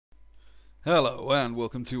Hello and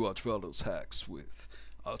welcome to Archveldor's Hacks with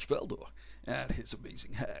Archveldor and his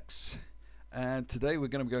amazing hacks. And today we're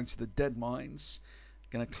going to be going to the Deadmines,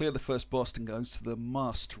 going to clear the first boss and go to the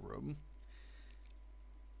Master Room.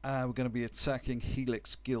 And we're going to be attacking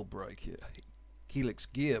Heelix Gearbreaker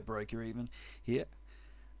even here.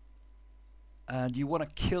 And you want to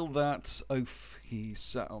kill that oaf he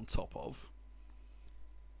sat on top of.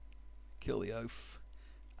 Kill the oaf,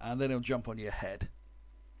 and then he'll jump on your head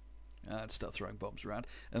and start throwing bombs around,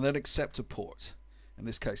 and then accept a port, in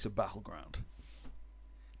this case a battleground,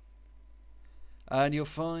 and you'll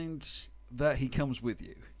find that he comes with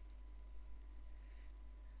you.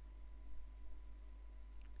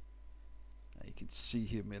 Now you can see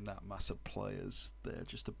him in that mass of players there,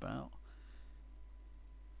 just about.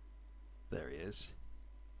 There he is.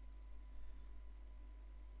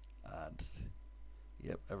 And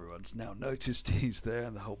yep, everyone's now noticed he's there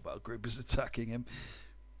and the whole battle group is attacking him.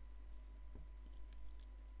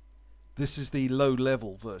 This is the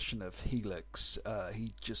low-level version of Heelix.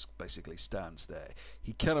 He just basically stands there.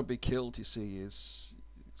 He cannot be killed. You see, he's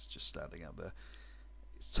just standing out there.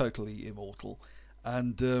 It's totally immortal.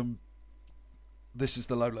 And this is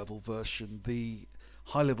the low-level version. The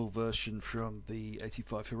high-level version from the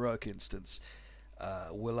 85 heroic instance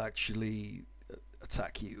will actually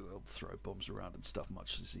attack you. He'll throw bombs around and stuff,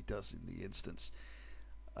 much as he does in the instance.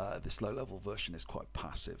 This low-level version is quite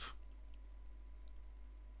passive.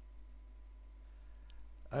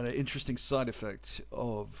 And an interesting side effect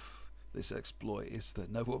of this exploit is that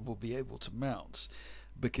no one will be able to mount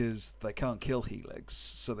because they can't kill Heelix,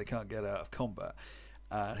 so they can't get out of combat.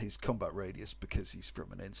 And his combat radius, because he's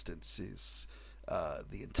from an instance, is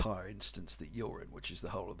the entire instance that you're in, which is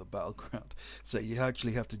the whole of the battleground. So you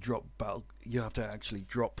actually have to drop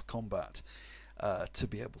combat to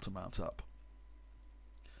be able to mount up.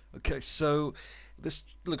 Okay, so this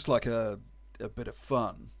looks like a bit of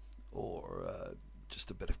fun, or just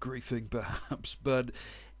a bit of griefing perhaps, but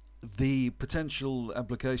the potential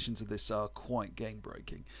applications of this are quite game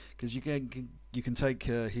breaking, because you can take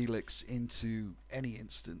Heelix into any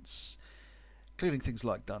instance, including things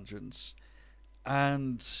like dungeons.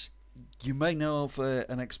 And you may know of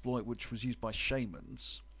an exploit which was used by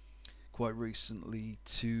shamans quite recently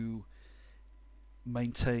to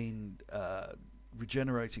maintain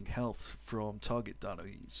regenerating health from target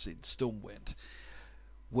dummies in Stormwind,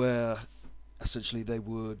 where essentially they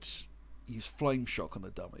would use flame shock on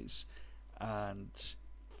the dummies, and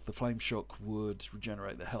the flame shock would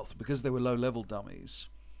regenerate their health. Because they were low level dummies,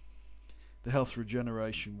 the health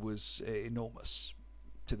regeneration was enormous,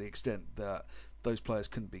 to the extent that those players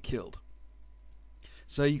couldn't be killed.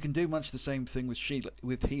 So you can do much the same thing with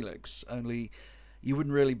Heelix, only you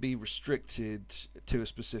wouldn't really be restricted to a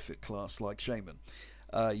specific class like Shaman.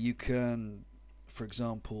 You can, for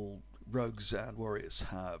example, rogues and warriors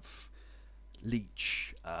have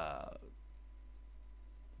leech.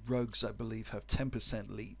 Rogues, I believe, have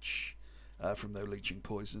 10% leech from their leeching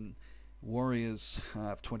poison. Warriors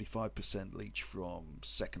have 25% leech from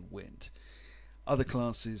second wind. Other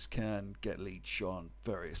classes can get leech on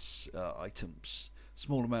various items,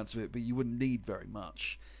 small amounts of it, but you wouldn't need very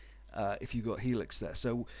much if you got Heelix there.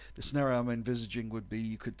 So the scenario I'm envisaging would be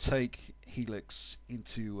you could take Heelix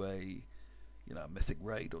into a mythic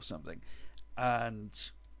raid or something,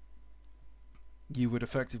 and you would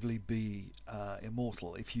effectively be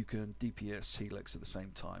immortal if you can DPS Heelix at the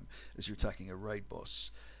same time as you're attacking a raid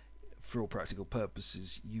boss. For all practical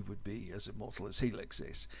purposes, you would be as immortal as Heelix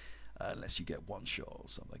is, unless you get one shot or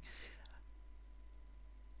something.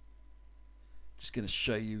 Just going to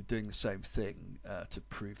show you doing the same thing to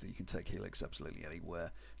prove that you can take Heelix absolutely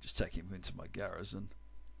anywhere. Just taking him into my garrison.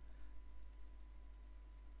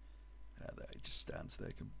 There he just stands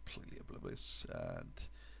there completely oblivious, and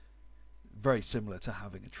very similar to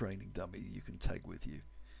having a training dummy you can take with you.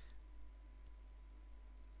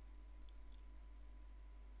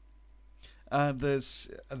 And there's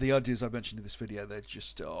the ideas I mentioned in this video, they're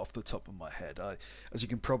just off the top of my head. As you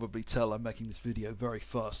can probably tell, I'm making this video very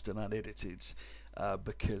fast and unedited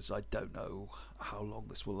because I don't know how long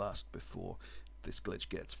this will last before this glitch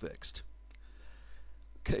gets fixed.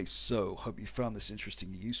 Okay, so hope you found this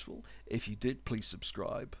interesting and useful. If you did, please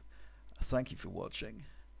subscribe. Thank you for watching.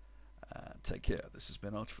 Take care. This has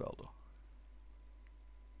been Archveldor.